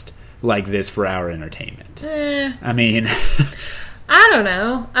broadcast like this for our entertainment. I mean... I don't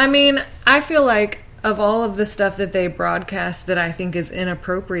know. I mean, I feel like of all of the stuff that they broadcast that I think is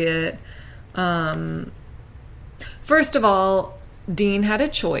inappropriate, first of all, Dean had a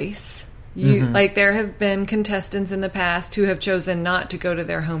choice. There have been contestants in the past who have chosen not to go to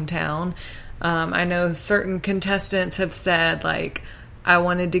their hometown. I know certain contestants have said, I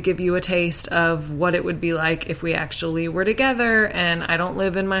wanted to give you a taste of what it would be like if we actually were together, and I don't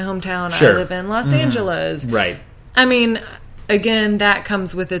live in my hometown. Sure. I live in Los Angeles. Right. I mean... Again, that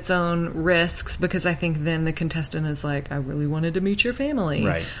comes with its own risks because I think then the contestant is like, I really wanted to meet your family.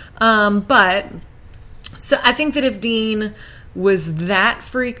 Right. So I think that if Dean was that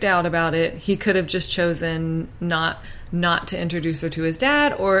freaked out about it, he could have just chosen not to introduce her to his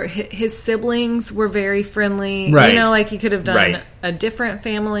dad, or his siblings were very friendly. Right. He could have done a different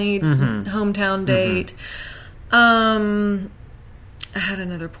family hometown date. I had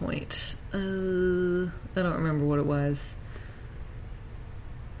another point. I don't remember what it was.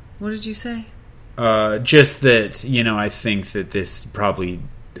 What did you say? Just that, I think that this probably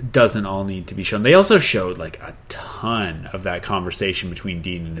doesn't all need to be shown. They also showed, a ton of that conversation between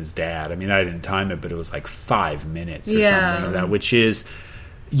Dean and his dad. I mean, I didn't time it, but it was 5 minutes or something of that, which is,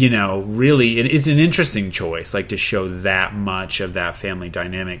 really, it's an interesting choice, to show that much of that family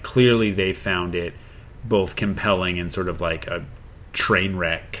dynamic. Clearly, they found it both compelling and sort of a train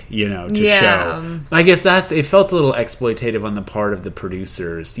wreck, to show. I guess it felt a little exploitative on the part of the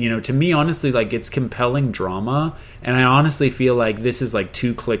producers. To me, honestly, it's compelling drama, and I honestly feel like this is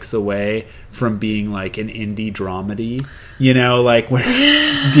 2 clicks away from being an indie dramedy. Where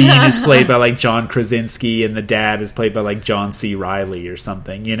Dean is played by John Krasinski and the dad is played by John C. Reilly or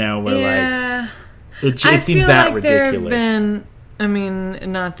something. Where it seems that ridiculous.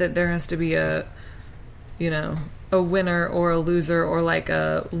 Not that there has to be a winner or a loser or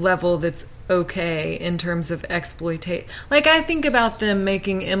a level that's okay in terms of exploitate. I think about them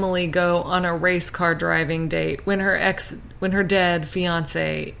making Emily go on a race car driving date when her dead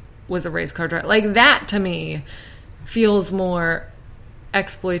fiance was a race car driver. That to me feels more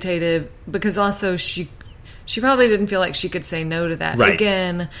exploitative because also she probably didn't feel like she could say no to that. Right.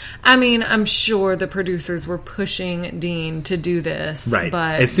 Again, I'm sure the producers were pushing Dean to do this. Right.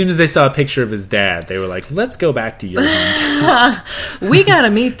 But as soon as they saw a picture of his dad, they were like, let's go back to your hometown. We got to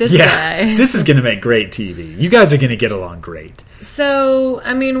meet this guy. This is going to make great TV. You guys are going to get along great. So,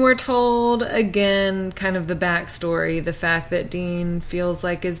 we're told, again, kind of the backstory, the fact that Dean feels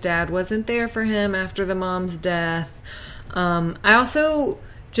like his dad wasn't there for him after the mom's death. I also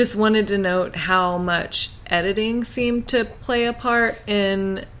just wanted to note how much editing seemed to play a part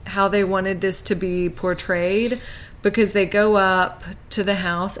in how they wanted this to be portrayed, because they go up to the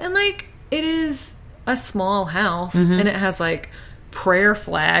house and it is a small house and it has prayer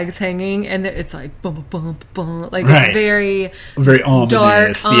flags hanging and it's bum, bum, bum. It's very ominous,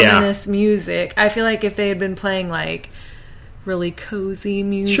 dark, ominous music. I feel like if they had been playing really cozy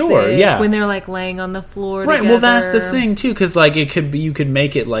music. Sure, yeah. When they're like laying on the floor Right, together. well, that's the thing too, because like it could be, you could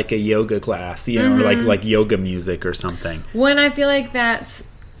make it like a yoga class, you know, or like yoga music or something. When I feel like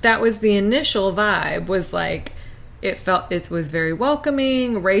that was the initial vibe, was like it was very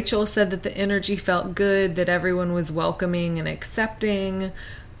welcoming. Rachel said that the energy felt good, that everyone was welcoming and accepting.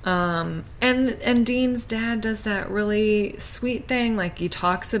 And Dean's dad does that really sweet thing, like he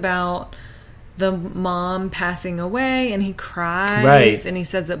talks about the mom passing away and he cries, right. And he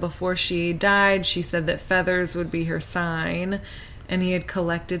says that before she died, she said that feathers would be her sign, and he had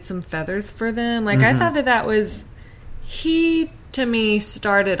collected some feathers for them. Like, I thought that was, he, to me,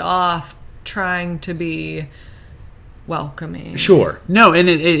 started off trying to be welcoming. Sure. No, and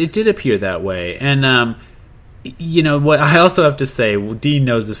it did appear that way. And, you know, what I also have to say, well, Dean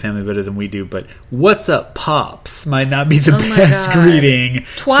knows his family better than we do, but "What's up, Pops" might not be the best greeting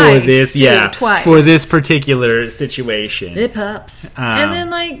for this. Twice. For this particular situation. It Pops. And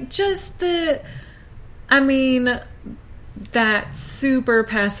then, like, just that super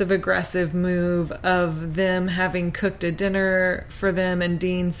passive-aggressive move of them having cooked a dinner for them and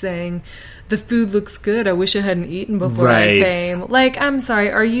Dean saying, "The food looks good. I wish I hadn't eaten before I came." Like, I'm sorry,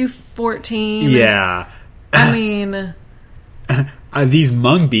 are you 14? Yeah. I mean... these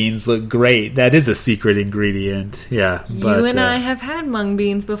mung beans look great. That is a secret ingredient. Yeah. But, you and I have had mung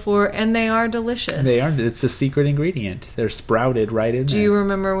beans before, and they are delicious. They are. It's a secret ingredient. They're sprouted right in there. Do you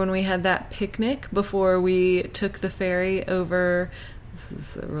remember when we had that picnic before we took the ferry over...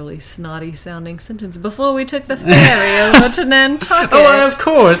 This is a really snotty sounding sentence. Before we took the ferry over to Nantucket. Oh, of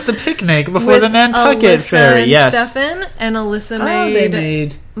course, the picnic before the Nantucket Alyssa ferry. And yes, Stefan and Alyssa they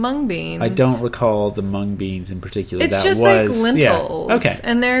made mung beans. I don't recall the mung beans in particular. It's that just was, like lentils. Yeah. Okay,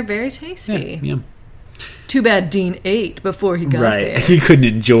 and they're very tasty. Yeah. Too bad Dean ate before he got there. He couldn't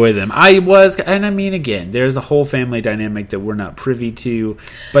enjoy them. And I mean, again, there's a whole family dynamic that we're not privy to,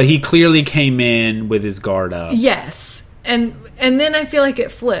 but he clearly came in with his guard up. Yes. And then I feel like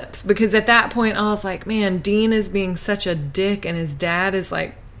it flips, because at that point I was like, man, Dean is being such a dick and his dad is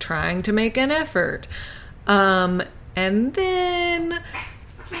like trying to make an effort. And then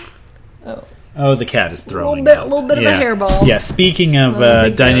the cat is throwing a little bit of a hairball. Yeah, speaking of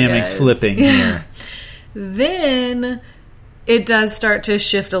dynamics flipping here. Then it does start to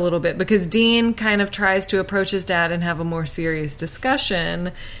shift a little bit, because Dean kind of tries to approach his dad and have a more serious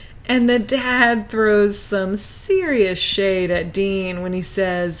discussion. And the dad throws some serious shade at Dean when he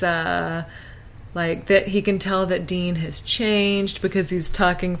says, like, that he can tell that Dean has changed because he's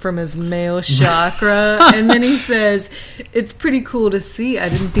talking from his male chakra. And then he says, "It's pretty cool to see. I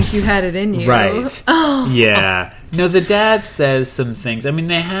didn't think you had it in you." Right. Yeah. No, the dad says some things. I mean,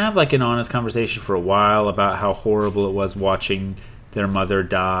 they have, like, an honest conversation for a while about how horrible it was watching their mother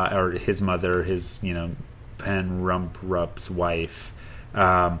die, or his mother, his, you know, Penrumrup's wife.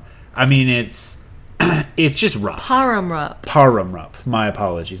 I mean, it's just rough. Parumrup. My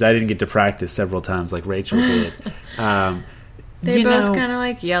apologies. I didn't get to practice several times like Rachel did. They both kind of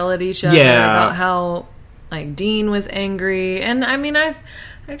like yell at each other about how, like, Dean was angry. And I mean, I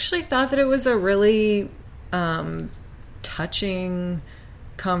actually thought that it was a really touching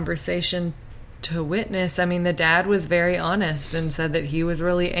conversation to witness. I mean, the dad was very honest and said that he was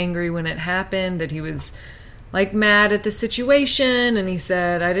really angry when it happened, that he was, like, mad at the situation, and he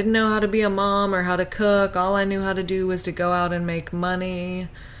said, "I didn't know how to be a mom or how to cook. All I knew how to do was to go out and make money."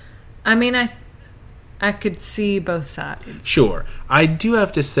 I mean, I could see both sides. Sure. I do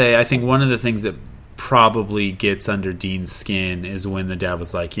have to say, I think one of the things that probably gets under Dean's skin is when the dad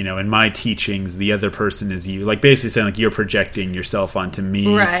was like, you know, in my teachings, the other person is you. Like, basically saying, like, you're projecting yourself onto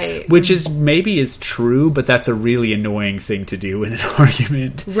me. Right. Which is true, but that's a really annoying thing to do in an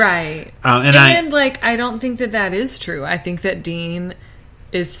argument. Right. And I don't think that is true. I think that Dean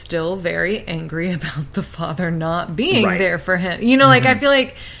is still very angry about the father not being there for him. You know, like, I feel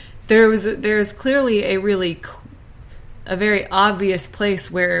like there's clearly a very obvious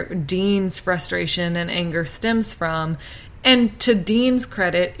place where Dean's frustration and anger stems from. And to Dean's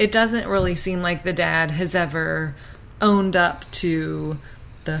credit, it doesn't really seem like the dad has ever owned up to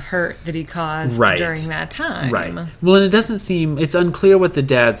the hurt that he caused during that time. Right. Well, and it's unclear what the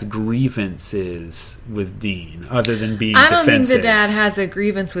dad's grievance is with Dean, other than being defensive. I don't think the dad has a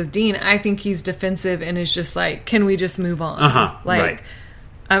grievance with Dean. I think he's defensive and is just like, can we just move on? Like,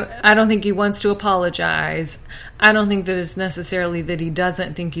 I don't think he wants to apologize. I don't think that it's necessarily that he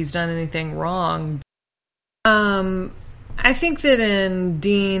doesn't think he's done anything wrong. I think that in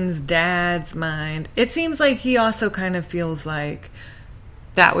Dean's dad's mind, it seems like he also kind of feels like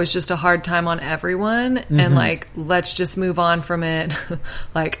that was just a hard time on everyone, and like, let's just move on from it.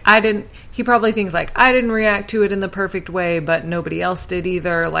 Like, he probably thinks like, I didn't react to it in the perfect way, but nobody else did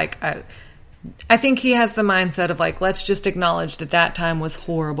either. Like, I think he has the mindset of like, let's just acknowledge that time was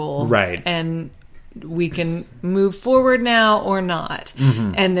horrible. Right. And we can move forward now or not.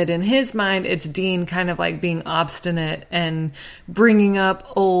 And that in his mind, it's Dean kind of like being obstinate and bringing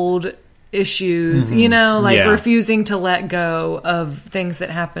up old issues, you know, like refusing to let go of things that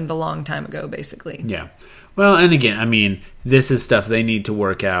happened a long time ago, basically. Yeah. Well, and again, I mean, this is stuff they need to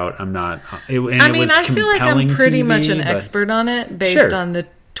work out. I'm not... I feel like I'm pretty TV, much an but... expert on it based on the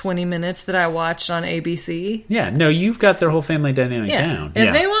 20 minutes that I watched on ABC. Yeah, no, you've got their whole family dynamic down.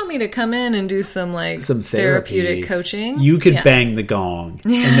 If they want me to come in and do some therapeutic coaching... You could bang the gong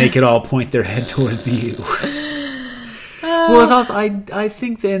and make it all point their head towards you. Well, it's also, I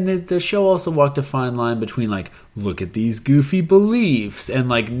think then the show also walked a fine line between like, look at these goofy beliefs, and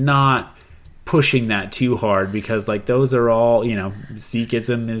like not pushing that too hard, because like those are all, you know,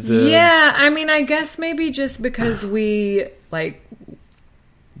 Sikhism is a... Yeah, I mean, I guess maybe just because we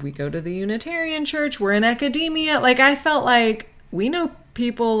go to the Unitarian Church, we're in academia, like I felt like we know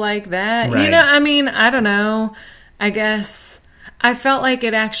people like that. Right. You know, I mean, I don't know. I guess I felt like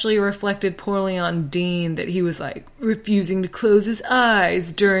it actually reflected poorly on Dean that he was like refusing to close his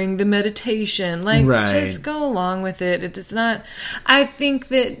eyes during the meditation. Like, just go along with it. It does not... I think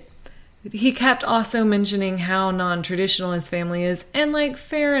that he kept also mentioning how non-traditional his family is, and like,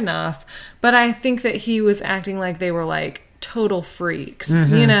 fair enough. But I think that he was acting like they were like total freaks,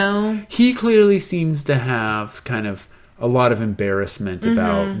 you know? He clearly seems to have kind of a lot of embarrassment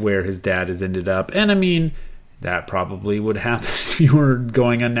about where his dad has ended up. And I mean, that probably would happen if you were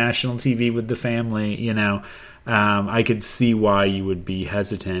going on national TV with the family, you know. I could see why you would be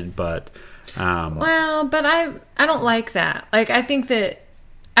hesitant, but... well, but I don't like that. Like, I think that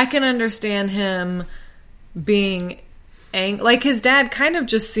I can understand him being angry. Like, his dad kind of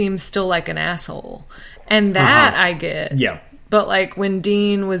just seems still like an asshole. And that I get. Yeah. But, like, when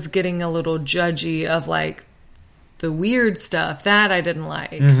Dean was getting a little judgy of, like, the weird stuff, that I didn't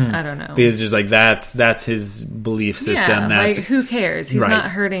like. I don't know. Because just, like, that's his belief system. Yeah, that's, like, who cares? He's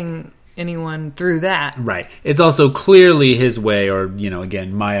not hurting anyone through that. Right. It's also clearly his way, or, you know,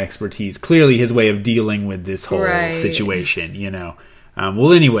 again, my expertise, clearly his way of dealing with this whole situation, you know.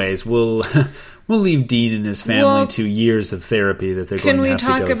 Well, anyways, we'll leave Dean and his family to years of therapy that they're going to have to go through.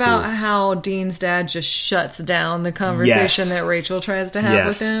 Can we talk about how Dean's dad just shuts down the conversation that Rachel tries to have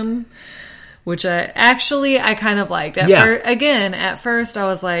with him? Which I kind of liked. At first I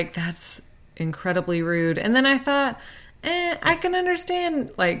was like, that's incredibly rude. And then I thought, I can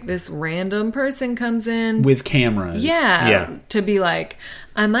understand, like, this random person comes in with cameras. Yeah. To be like,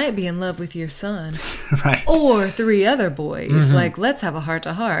 I might be in love with your son. Right. Or 3 other boys. Like, let's have a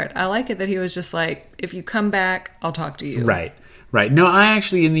heart-to-heart. I like it that he was just like, if you come back, I'll talk to you. Right. No, I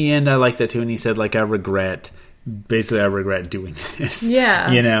actually, in the end, I like that too. And he said, like, I regret doing this.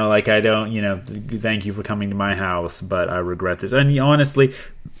 Yeah. You know, like, I don't, you know, thank you for coming to my house, but I regret this. And honestly,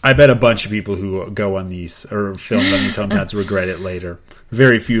 I bet a bunch of people who go on these or film on these hometowns regret it later.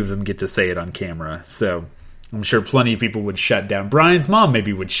 Very few of them get to say it on camera. So I'm sure plenty of people would shut down. Brian's mom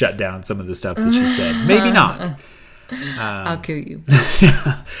maybe would shut down some of the stuff that she said. Maybe not. I'll kill you.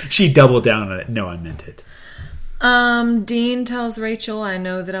 She doubled down on it. No, I meant it. Dean tells Rachel, I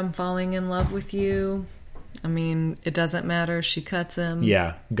know that I'm falling in love with you. I mean, it doesn't matter. She cuts him.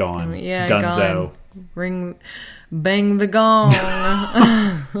 Yeah, gone. I mean, yeah, Dunzo. Gone. Bang the gong.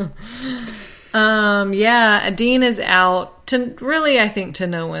 Yeah, Dean is out. I think to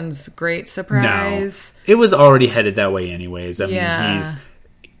no one's great surprise. No. It was already headed that way anyways. I mean,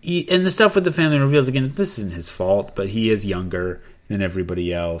 and the stuff with the family reveals, again, this isn't his fault, but he is younger than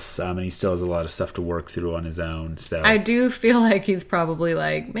everybody else, and he still has a lot of stuff to work through on his own. So I do feel like he's probably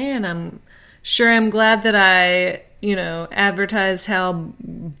like, man, I'm glad that I, you know, advertised how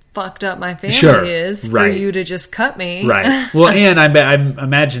fucked up my family is for you to just cut me. Right. Well, and I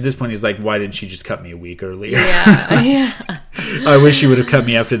imagine at this point he's like, why didn't she just cut me a week earlier? Yeah. I wish she would have cut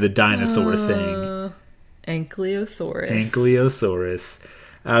me after the dinosaur thing. Ankylosaurus.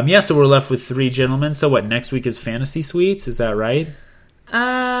 So we're left with 3 gentlemen. So what, next week is Fantasy Suites? Is that right?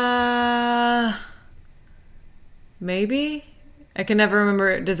 Maybe. I can never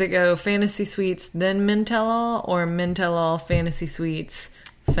remember. Does it go Fantasy Suites, then Men Tell All, or Men Tell All, Fantasy Suites,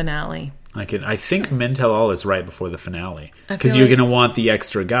 finale? I think Men Tell All is right before the finale. Because you're going to want the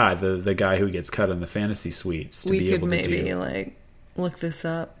extra guy, the guy who gets cut on the Fantasy Suites, to be able to do. We could maybe, like, look this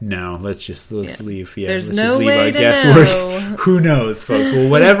up? No, let's leave. Yeah, There's let's no just leave way our to guesswork. know. Who knows, folks? Well,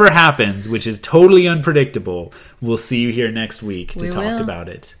 whatever happens, which is totally unpredictable, we'll see you here next week to talk about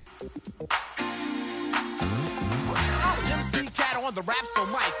it. MC Cat on the rap, so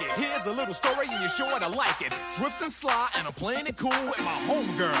mic it. Here's a little story and you're sure to like it. Swift and sly, and I'm playing it cool with my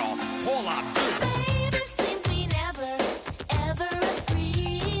homegirl, Paula Abdul. Baby, seems we never, ever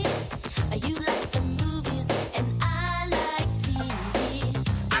agree. You like the movies and I like TV.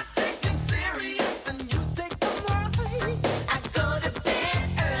 I take things serious and you take them lightly. I go to bed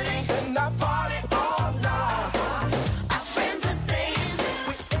early. And I party all night. Our friends are saying,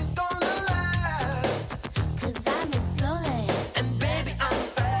 We ain't gonna last. 'cause I move slowly. And baby, I'm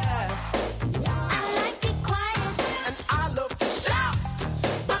fast. I like it quiet. And I love to shout.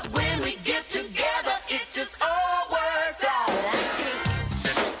 But when we get together, It just all works out. I take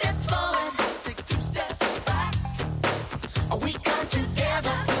 2 steps forward. Take 2 steps back. We come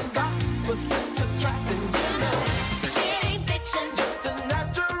together. Opposites attracting, You know, it ain't fiction. the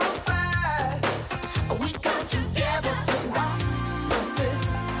natural fact. We come together.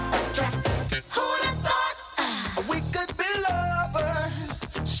 Opposites attract. Who'd have thought? We could be lovers.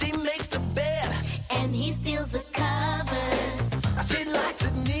 She makes the bed. And he steals the covers. She likes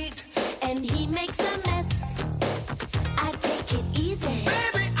it neat. And he makes a mess. I take it easy.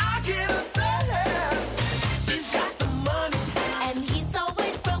 Baby, I get upset. She's got the money. And he's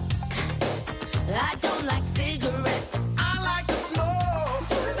always broke. I don't like cigarettes. I like to smoke.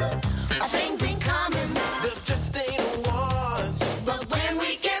 Our things in common. There just ain't one. But when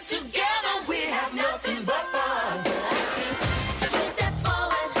we get together, we have nothing but fun. I take 2 steps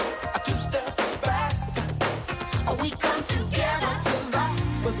forward. 2 steps back. We come together.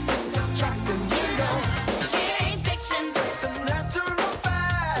 Opposites attracting, You know, it ain't fiction. the natural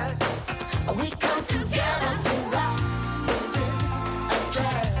fact. We come together. Opposites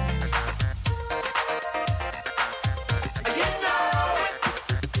attract. You know it,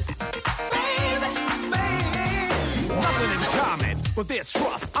 baby. Nothing in common, but there's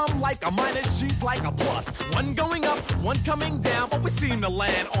trust. I'm like a minus, she's like a plus. One going up, one coming down, but we seem to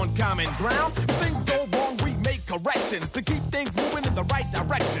land on common ground. If things go wrong, we make corrections to keep things moving in the right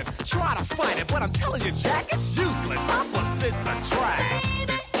direction. Try to fight it, but I'm telling you, Jack, it's useless. Opposites attract.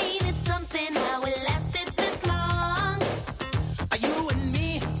 Baby, ain't it something how we lasted this long? You and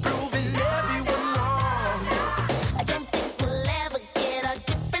me proving everyone wrong. I don't think we'll ever get our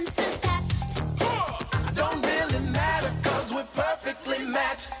differences patched. Don't really matter, cause we're perfectly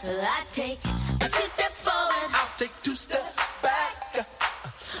matched. I take 2 steps forward. I'll take 2 steps back.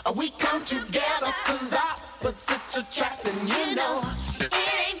 We come together. Cause opposites attracting, You know, it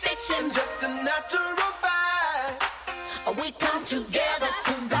ain't fiction. just a natural fact. We come together.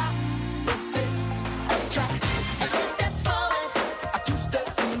 Opposites Attract. 2 steps forward. 2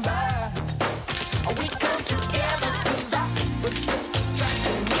 steps back. We come together. Opposites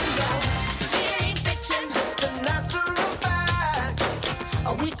attracting, You know, it ain't fiction. the natural fact.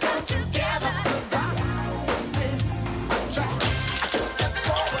 We come together. Opposites attract. 2 steps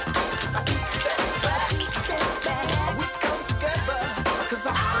forward, 2 steps back. 2 steps back. We come together, cause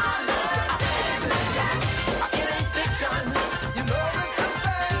opposites attract. It ain't fiction, you know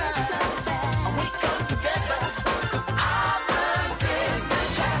it's a fact. We come together, cause opposites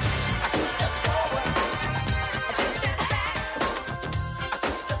attract. 2 steps forward, 2 steps back.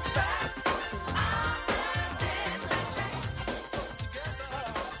 2 steps back.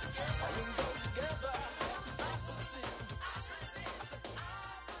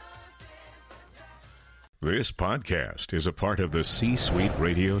 This podcast is a part of the C-Suite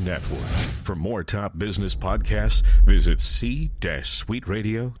Radio Network. For more top business podcasts, visit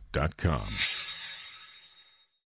c-suiteradio.com.